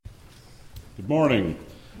Good morning.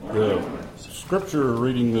 The scripture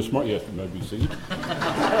reading this morning, yes, you may be seated.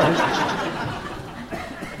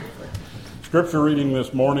 Scripture reading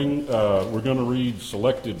this morning, we're going to read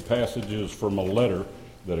selected passages from a letter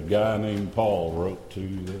that a guy named Paul wrote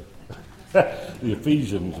to the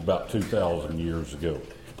Ephesians about 2,000 years ago.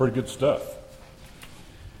 It's pretty good stuff.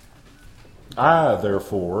 I,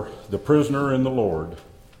 therefore, the prisoner in the Lord,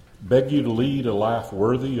 beg you to lead a life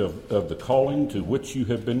worthy of the calling to which you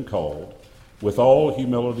have been called, with all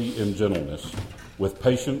humility and gentleness, with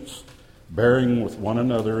patience, bearing with one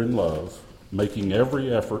another in love, making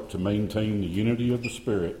every effort to maintain the unity of the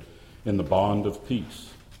Spirit in the bond of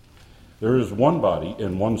peace. There is one body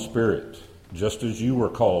and one Spirit, just as you were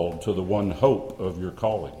called to the one hope of your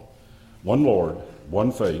calling. One Lord,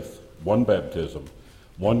 one faith, one baptism,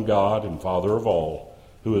 one God and Father of all,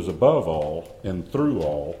 who is above all and through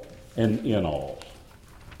all and in all.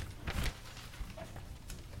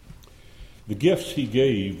 The gifts he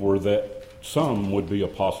gave were that some would be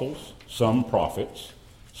apostles, some prophets,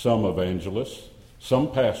 some evangelists,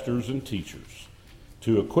 some pastors and teachers,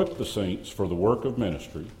 to equip the saints for the work of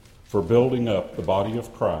ministry, for building up the body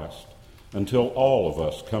of Christ, until all of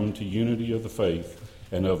us come to unity of the faith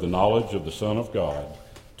and of the knowledge of the Son of God,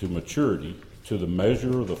 to maturity, to the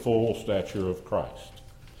measure of the full stature of Christ.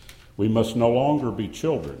 We must no longer be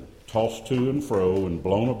children, tossed to and fro and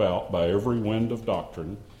blown about by every wind of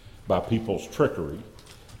doctrine, by people's trickery,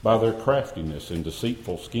 by their craftiness and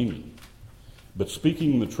deceitful scheming. But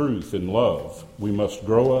speaking the truth in love, we must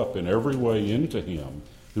grow up in every way into him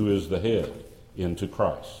who is the head, into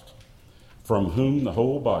Christ, from whom the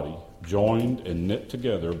whole body, joined and knit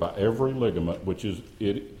together by every ligament with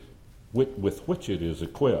which it is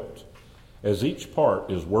equipped, as each part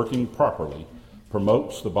is working properly,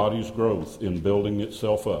 promotes the body's growth in building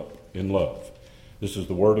itself up in love. This is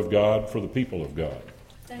the word of God for the people of God.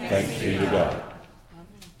 Thanks be to God.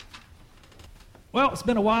 Well, it's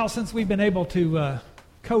been a while since we've been able to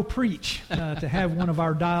co-preach, to have one of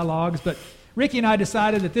our dialogues, but Ricky and I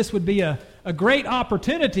decided that this would be a great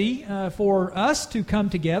opportunity for us to come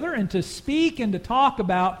together and to speak and to talk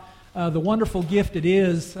about the wonderful gift it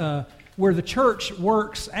is where the church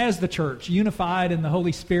works as the church, unified in the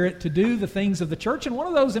Holy Spirit to do the things of the church. And one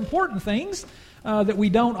of those important things that we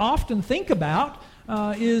don't often think about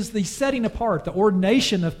is the setting apart, the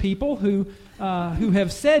ordination of people who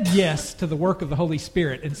have said yes to the work of the Holy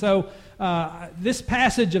Spirit. And so this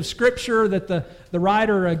passage of Scripture that the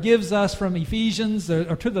writer gives us from Ephesians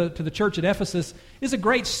or to the church at Ephesus is a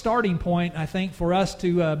great starting point, I think, for us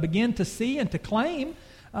to begin to see and to claim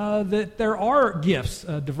that there are gifts,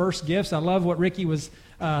 diverse gifts. I love what Ricky was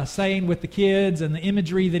saying with the kids and the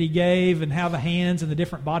imagery that he gave and how the hands and the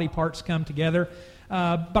different body parts come together.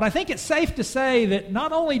 But I think it's safe to say that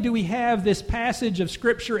not only do we have this passage of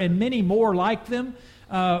Scripture and many more like them,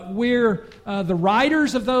 where the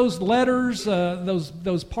writers of those letters,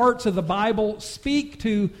 those parts of the Bible speak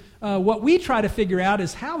to what we try to figure out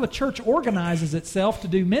is how the church organizes itself to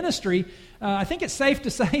do ministry. I think it's safe to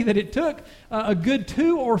say that it took a good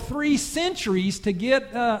 2 or 3 centuries to get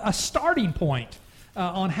a starting point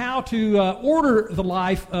on how to order the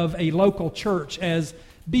life of a local church as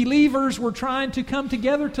believers were trying to come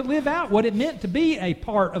together to live out what it meant to be a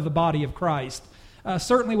part of the body of Christ.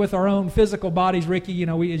 Certainly with our own physical bodies, Ricky,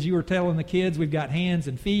 as you were telling the kids, we've got hands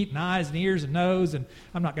and feet and eyes and ears and nose, and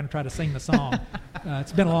I'm not going to try to sing the song.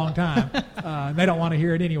 It's been a long time. They don't want to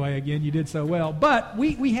hear it anyway. Again, you did so well. But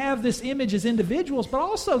we have this image as individuals, but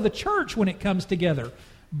also the church, when it comes together,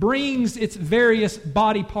 brings its various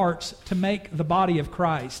body parts to make the body of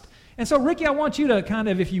Christ. And so, Ricky, I want you to kind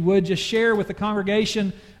of, if you would, just share with the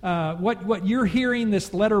congregation what you're hearing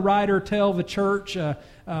this letter writer tell the church,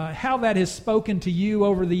 how that has spoken to you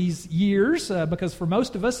over these years, because for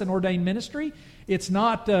most of us in ordained ministry, it's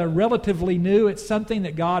not relatively new. It's something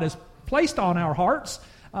that God has placed on our hearts.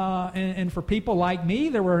 And for people like me,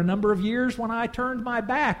 there were a number of years when I turned my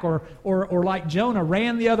back or like Jonah,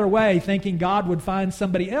 ran the other way, thinking God would find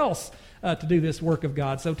somebody else to do this work of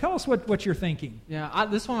God. So tell us what you're thinking. Yeah,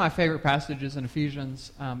 this is one of my favorite passages in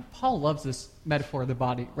Ephesians. Paul loves this metaphor of the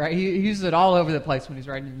body, right? He uses it all over the place when he's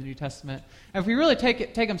writing in the New Testament. And if we really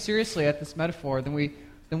take him seriously at this metaphor, then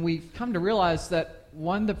we come to realize that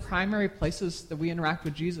one of the primary places that we interact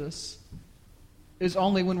with Jesus is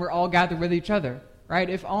only when we're all gathered with each other. Right?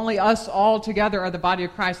 If only us all together are the body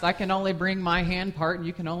of Christ, I can only bring my hand part, and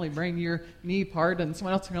you can only bring your knee part, and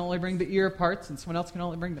someone else can only bring the ear parts, and someone else can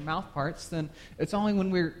only bring the mouth parts, then it's only when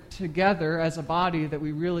we're together as a body that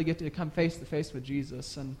we really get to come face to face with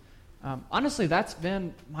Jesus. And honestly, that's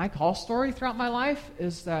been my call story throughout my life,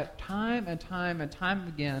 is that time and time and time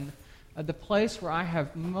again, the place where I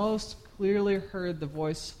have most clearly heard the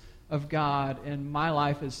voice of God in my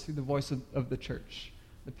life is through the voice of the church.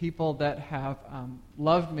 The people that have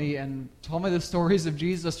loved me and told me the stories of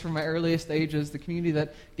Jesus from my earliest ages, the community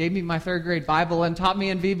that gave me my third grade Bible and taught me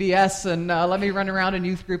in VBS and let me run around in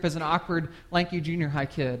youth group as an awkward, lanky junior high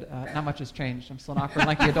kid. Not much has changed. I'm still an awkward,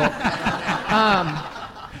 lanky adult.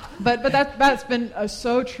 But that's been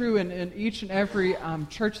so true in each and every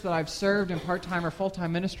church that I've served in part-time or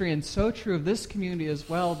full-time ministry, and so true of this community as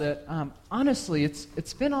well, that honestly,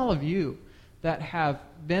 it's been all of you that have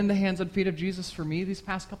been the hands and feet of Jesus for me these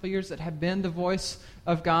past couple of years, that have been the voice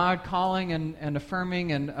of God calling and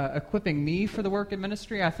affirming and equipping me for the work in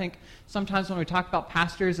ministry. I think sometimes when we talk about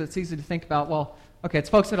pastors, it's easy to think about, well, okay, it's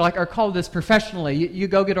folks that are called this professionally. You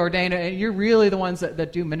go get ordained, and you're really the ones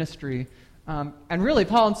that do ministry. And really,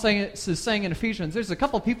 Paul is saying in Ephesians, there's a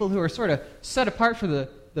couple of people who are sort of set apart for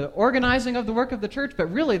the organizing of the work of the church, but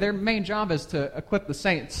really their main job is to equip the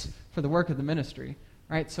saints for the work of the ministry,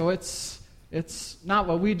 right? So it's not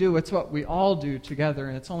what we do, it's what we all do together,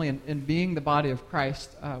 and it's only in being the body of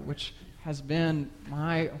Christ, which has been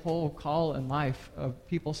my whole call in life, of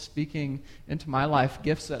people speaking into my life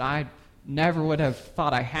gifts that I never would have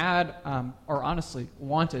thought I had or honestly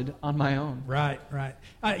wanted on my own. Right.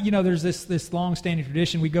 There's this long-standing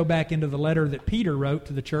tradition. We go back into the letter that Peter wrote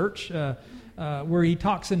to the church where he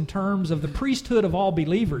talks in terms of the priesthood of all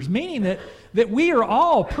believers, meaning that we are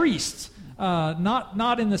all priests.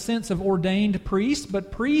 Not in the sense of ordained priests,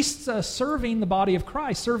 but priests serving the body of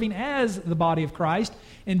Christ, serving as the body of Christ,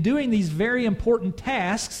 and doing these very important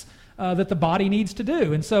tasks that the body needs to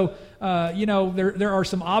do. And so, there are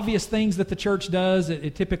some obvious things that the church does.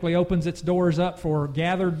 It typically opens its doors up for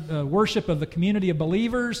gathered worship of the community of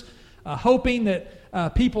believers, hoping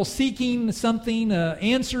that people seeking something,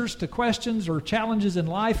 answers to questions or challenges in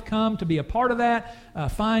life, come to be a part of that,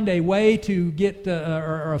 find a way to get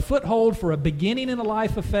or a foothold for a beginning in a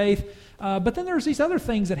life of faith. But then there's these other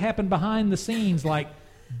things that happen behind the scenes, like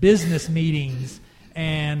business meetings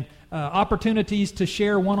and opportunities to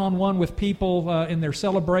share one-on-one with people in their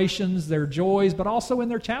celebrations, their joys, but also in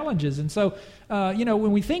their challenges. And so,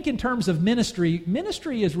 when we think in terms of ministry,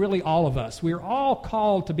 ministry is really all of us. We're all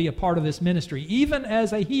called to be a part of this ministry, even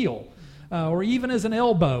as a heel or even as an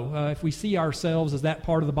elbow. If we see ourselves as that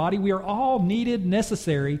part of the body, we are all needed,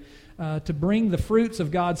 necessary to bring the fruits of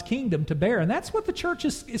God's kingdom to bear. And that's what the church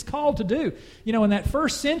is called to do. In that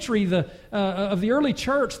first century of the early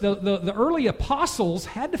church, the early apostles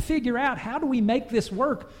had to figure out, how do we make this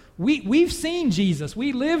work? We've seen Jesus.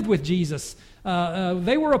 We lived with Jesus.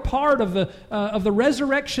 They were a part of the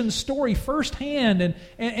resurrection story firsthand,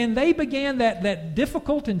 and they began that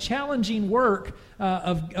difficult and challenging work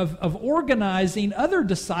of organizing other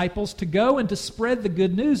disciples to go and to spread the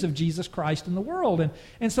good news of Jesus Christ in the world.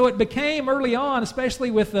 And so it became early on,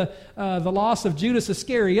 especially with the loss of Judas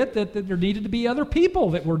Iscariot, that there needed to be other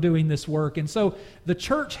people that were doing this work. And so the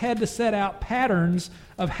church had to set out patterns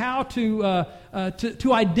of how to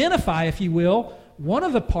identify, if you will, one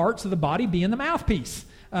of the parts of the body being the mouthpiece.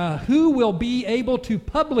 Who will be able to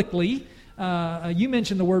publicly, you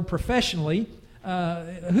mentioned the word professionally,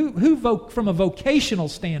 from a vocational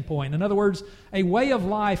standpoint, in other words, a way of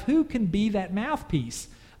life, who can be that mouthpiece?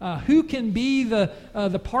 Who can be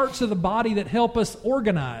the parts of the body that help us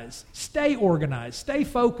organized, stay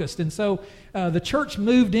focused? And so the church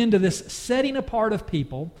moved into this setting apart of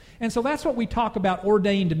people. And so that's what we talk about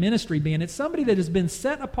ordained ministry being. It's somebody that has been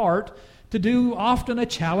set apart to do often a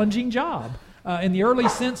challenging job. In the early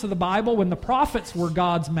sense of the Bible, when the prophets were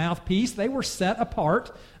God's mouthpiece, they were set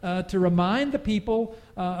apart to remind the people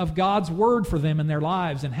of God's word for them in their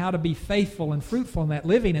lives and how to be faithful and fruitful in that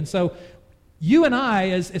living. And so you and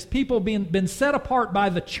I, as people been set apart by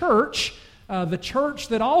the church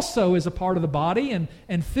that also is a part of the body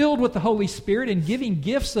and filled with the Holy Spirit and giving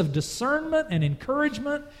gifts of discernment and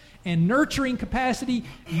encouragement and nurturing capacity,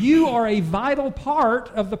 you are a vital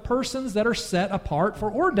part of the persons that are set apart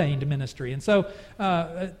for ordained ministry. And so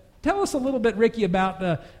tell us a little bit, Ricky,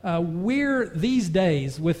 about where these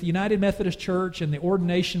days with the United Methodist Church and the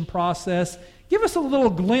ordination process. Give us a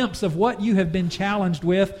little glimpse of what you have been challenged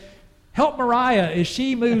with. Help Mariah as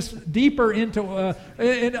she moves deeper into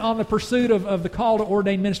on the pursuit of the call to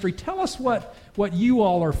ordained ministry. Tell us what you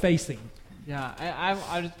all are facing. Yeah,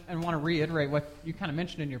 I want to reiterate what you kind of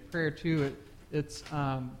mentioned in your prayer too. It's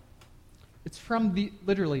from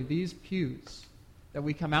literally these pews that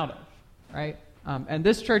we come out of, right? And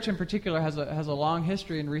this church in particular has a long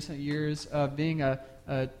history in recent years of being a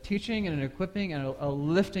teaching and an equipping and a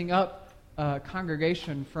lifting up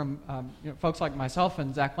congregation from folks like myself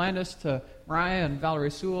and Zach Landis to Mariah and Valerie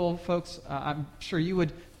Sewell. Folks, I'm sure you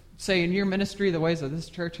would say in your ministry, the ways that this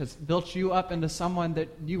church has built you up into someone that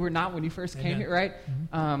you were not when you first came here, right?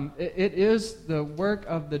 Mm-hmm. It is the work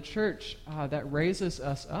of the church that raises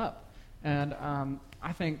us up. And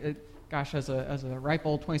I think, as a ripe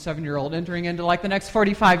old 27-year-old entering into like the next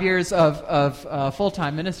 45 years of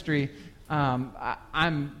full-time ministry,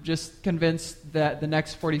 I'm just convinced that the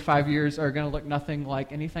next 45 years are going to look nothing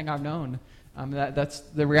like anything I've known. That's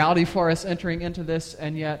the reality for us entering into this,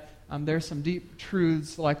 and yet there's some deep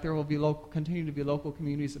truths, like there will be continue to be local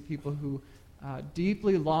communities of people who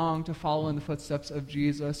deeply long to follow in the footsteps of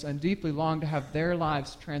Jesus and deeply long to have their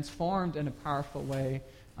lives transformed in a powerful way,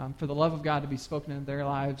 for the love of God to be spoken in their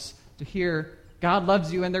lives, to hear God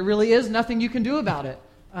loves you and there really is nothing you can do about it.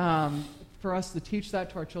 For us to teach that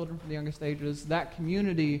to our children from the youngest ages, that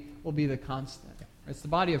community will be the constant. It's the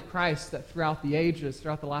body of Christ that throughout the ages,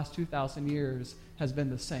 throughout the last 2,000 years, has been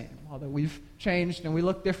the same. Although we've changed and we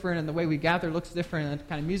look different and the way we gather looks different and the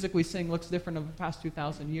kind of music we sing looks different over the past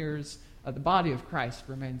 2,000 years, the body of Christ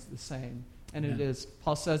remains the same. And it is,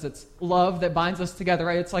 Paul says, it's love that binds us together,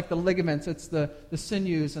 right? It's like the ligaments, it's the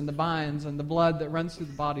sinews and the binds and the blood that runs through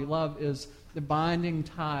the body. Love is the binding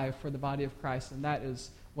tie for the body of Christ, and that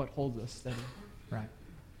is what holds us steady. Right.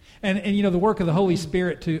 And the work of the Holy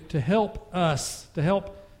Spirit to help us, to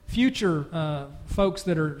help future folks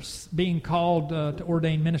that are being called to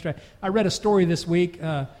ordain ministry. I read a story this week.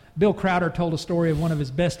 Bill Crowder told a story of one of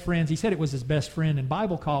his best friends. He said it was his best friend in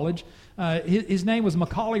Bible college. His name was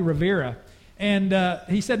Macaulay Rivera. And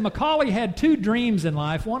he said Macaulay had two dreams in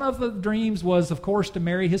life. One of the dreams was, of course, to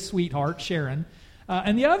marry his sweetheart, Sharon.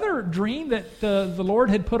 And the other dream that the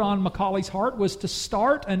Lord had put on Macaulay's heart was to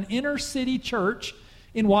start an inner city church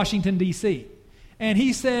in Washington, D.C. And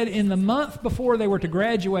he said in the month before they were to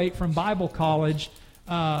graduate from Bible college,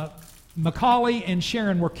 Macaulay and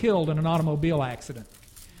Sharon were killed in an automobile accident.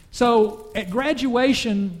 So at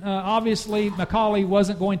graduation, obviously Macaulay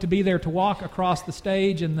wasn't going to be there to walk across the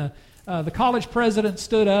stage, and the college president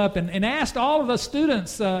stood up and asked all of the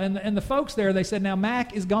students and the folks there, they said, now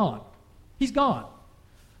Mac is gone. He's gone.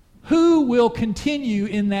 Who will continue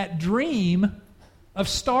in that dream of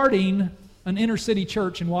starting an inner city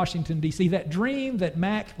church in Washington, D.C., that dream that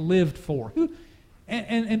Mac lived for?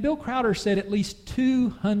 And Bill Crowder said at least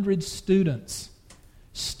 200 students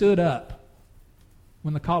stood up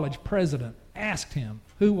when the college president asked him,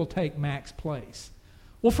 who will take Mac's place?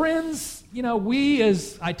 Well, friends, we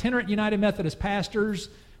as itinerant United Methodist pastors,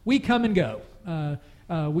 we come and go.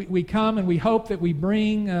 We come and we hope that we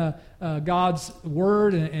bring God's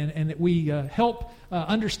Word and that we help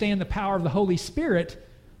understand the power of the Holy Spirit.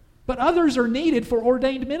 But others are needed for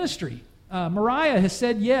ordained ministry. Mariah has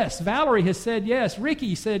said yes. Valerie has said yes.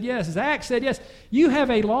 Ricky said yes. Zach said yes. You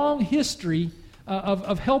have a long history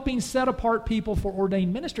of helping set apart people for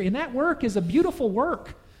ordained ministry. And that work is a beautiful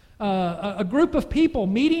work. A group of people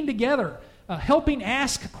meeting together, helping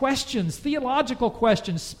ask questions, theological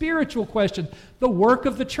questions, spiritual questions, the work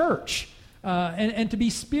of the church, and to be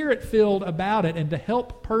Spirit-filled about it and to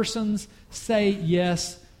help persons say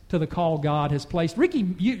yes to the call God has placed.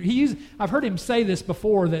 Ricky, I've heard him say this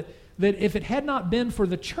before, that if it had not been for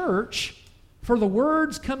the church, for the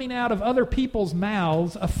words coming out of other people's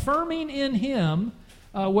mouths, affirming in him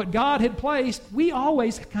what God had placed, we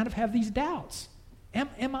always kind of have these doubts.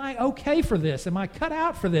 Am I okay for this? Am I cut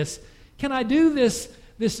out for this? Can I do this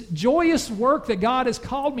joyous work that God has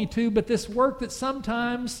called me to, but this work that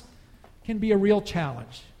sometimes can be a real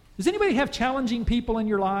challenge? Does anybody have challenging people in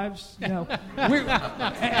your lives?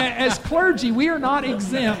 As clergy, we are not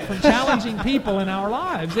exempt from challenging people in our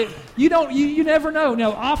lives. You never know.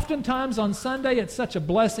 Now, oftentimes on Sunday, it's such a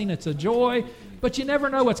blessing, it's a joy, but you never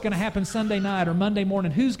know what's going to happen Sunday night or Monday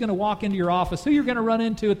morning. Who's going to walk into your office? Who you're going to run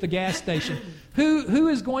into at the gas station? Who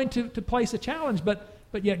is going to place a challenge?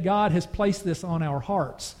 But yet God has placed this on our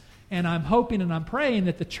hearts. And I'm hoping and I'm praying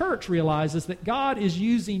that the church realizes that God is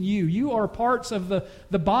using you. You are parts of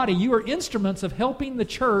the body. You are instruments of helping the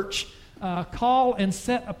church call and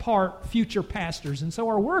set apart future pastors. And so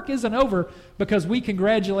our work isn't over because we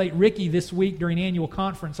congratulate Ricky this week during annual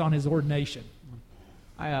conference on his ordination.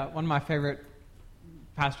 One of my favorite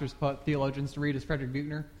pastors, theologians to read is Frederick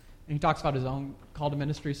Buechner. And he talks about his own call to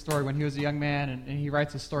ministry story when he was a young man. And he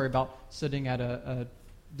writes a story about sitting at a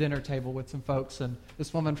dinner table with some folks, and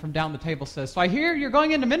this woman from down the table says, "So I hear you're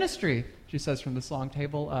going into ministry." She says from this long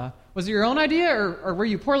table, "Was it your own idea, or were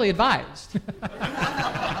you poorly advised?"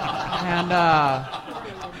 And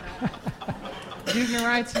Buechner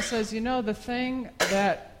writes, he says, the thing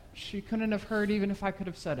that she couldn't have heard even if I could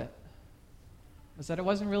have said it was that it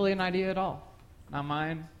wasn't really an idea at all. Not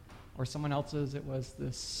mine or someone else's. It was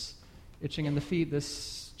this itching in the feet,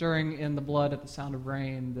 this stirring in the blood at the sound of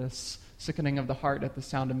rain, this sickening of the heart at the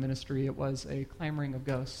sound of ministry. It was a clamoring of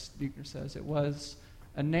ghosts, Buechner says. It was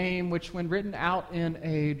a name which, when written out in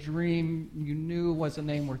a dream, you knew was a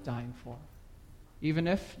name worth dying for. Even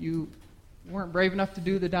if you weren't brave enough to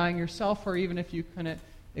do the dying yourself, or even if you couldn't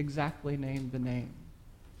exactly name the name.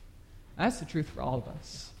 That's the truth for all of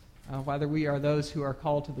us. Whether we are those who are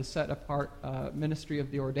called to the set-apart ministry of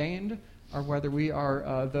the ordained, or whether we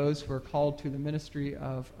are those who are called to the ministry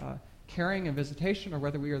of caring and visitation, or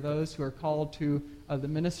whether we are those who are called to the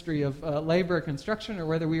ministry of labor and construction, or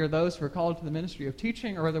whether we are those who are called to the ministry of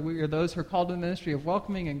teaching, or whether we are those who are called to the ministry of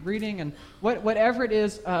welcoming and greeting, and whatever it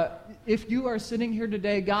is, if you are sitting here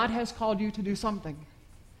today, God has called you to do something.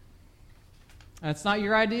 And it's not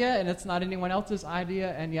your idea, and it's not anyone else's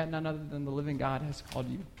idea, and yet none other than the living God has called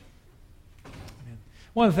you.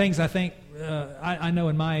 One of the things I think I know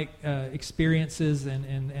in my experiences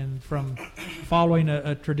and from following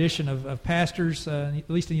a tradition of pastors, at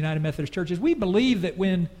least in the United Methodist Church, is we believe that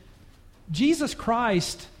when Jesus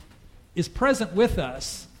Christ is present with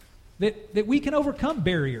us, that we can overcome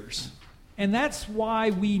barriers. And that's why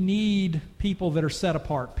we need people that are set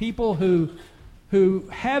apart, people who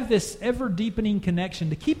have this ever-deepening connection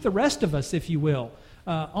to keep the rest of us, if you will,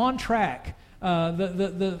 on track.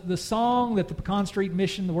 The song that the Pecan Street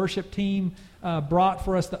Mission, the worship team, brought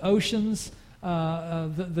for us, the Oceans,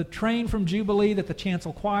 the train from Jubilee that the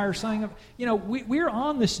Chancel Choir sang. We're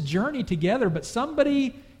on this journey together, but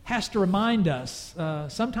somebody has to remind us,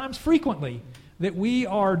 sometimes frequently, that we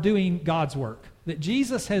are doing God's work, that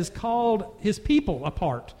Jesus has called his people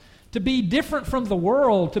apart, to be different from the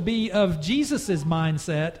world, to be of Jesus'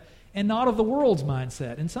 mindset, and not of the world's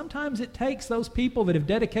mindset. And sometimes it takes those people that have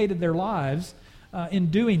dedicated their lives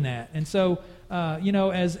in doing that. And so,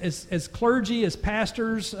 as clergy, as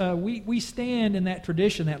pastors, we stand in that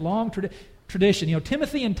tradition, that long tradition.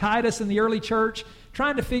 Timothy and Titus in the early church,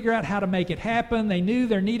 trying to figure out how to make it happen. They knew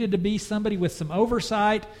there needed to be somebody with some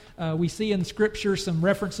oversight. We see in Scripture some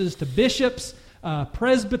references to bishops,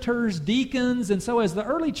 presbyters, deacons, and so as the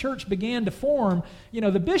early church began to form,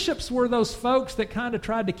 the bishops were those folks that kind of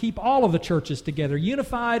tried to keep all of the churches together,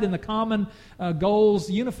 unified in the common goals,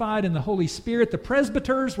 unified in the Holy Spirit. The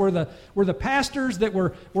presbyters were the pastors that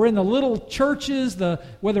were in the little churches,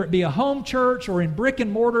 whether it be a home church or in brick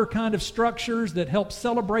and mortar kind of structures that helped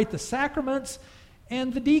celebrate the sacraments.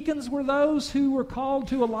 And the deacons were those who were called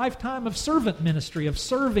to a lifetime of servant ministry, of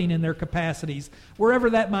serving in their capacities,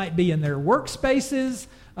 wherever that might be, in their workspaces,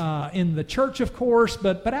 in the church, of course,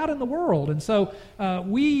 but out in the world. And so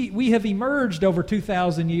we have emerged over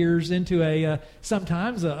 2,000 years into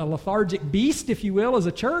sometimes a lethargic beast, if you will, as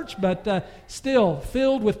a church, but still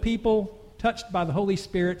filled with people touched by the Holy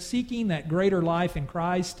Spirit, seeking that greater life in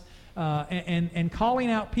Christ, and calling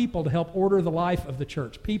out people to help order the life of the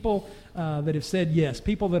church. People that have said yes,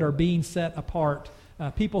 people that are being set apart,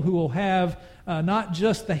 people who will have not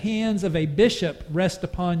just the hands of a bishop rest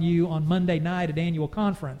upon you on Monday night at annual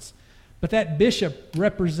conference, but that bishop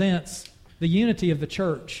represents the unity of the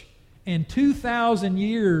church. And 2,000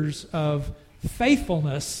 years of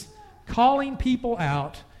faithfulness, calling people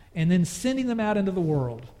out and then sending them out into the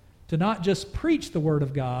world to not just preach the Word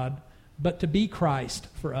of God, but to be Christ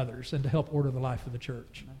for others and to help order the life of the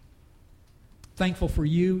church. Thankful for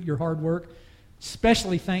you, your hard work.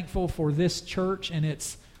 Especially thankful for this church and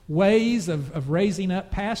its ways of raising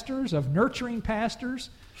up pastors, of nurturing pastors,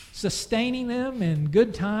 sustaining them in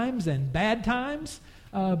good times and bad times,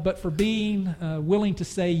 but for being willing to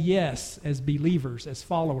say yes as believers, as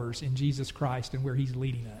followers in Jesus Christ and where He's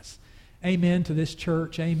leading us. Amen to this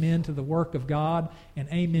church, amen to the work of God, and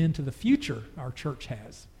amen to the future our church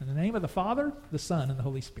has. In the name of the Father, the Son, and the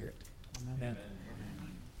Holy Spirit. Amen. Amen.